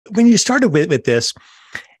when you started with this,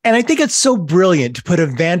 and I think it's so brilliant to put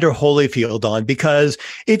Evander Holyfield on, because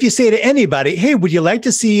if you say to anybody, hey, would you like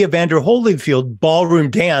to see Evander Holyfield ballroom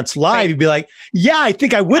dance live? Right. You'd be like, yeah, I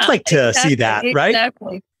think I would like to see that, right?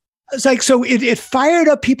 Exactly. It's like, so it fired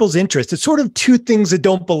up people's interest. It's sort of two things that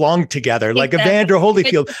don't belong together, like Evander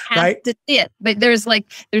Holyfield, But you have right? to see it. But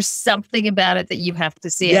there's something about it that you have to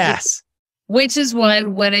see it. Yes. Which is why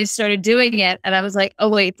when I started doing it, and I was like, oh,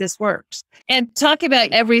 wait, this works. And talk about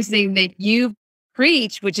everything that you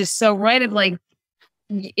preach, which is so right, of like,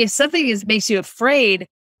 if something makes you afraid,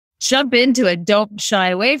 jump into it. Don't shy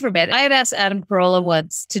away from it. I had asked Adam Carolla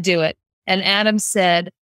once to do it. And Adam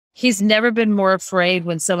said he's never been more afraid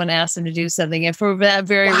when someone asked him to do something. And for that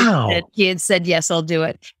very reason, he had said, yes, I'll do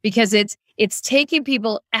it. Because it's taking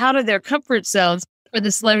people out of their comfort zones for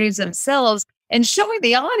the celebrities themselves and showing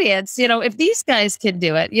the audience, if these guys can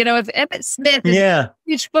do it, if Emmitt Smith and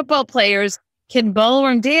huge football players can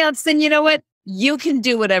ballroom dance, then you know what? You can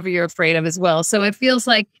do whatever you're afraid of as well. So it feels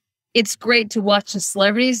like it's great to watch the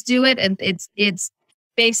celebrities do it, and it's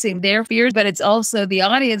facing their fears, but it's also the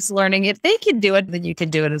audience learning if they can do it, then you can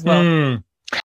do it as well.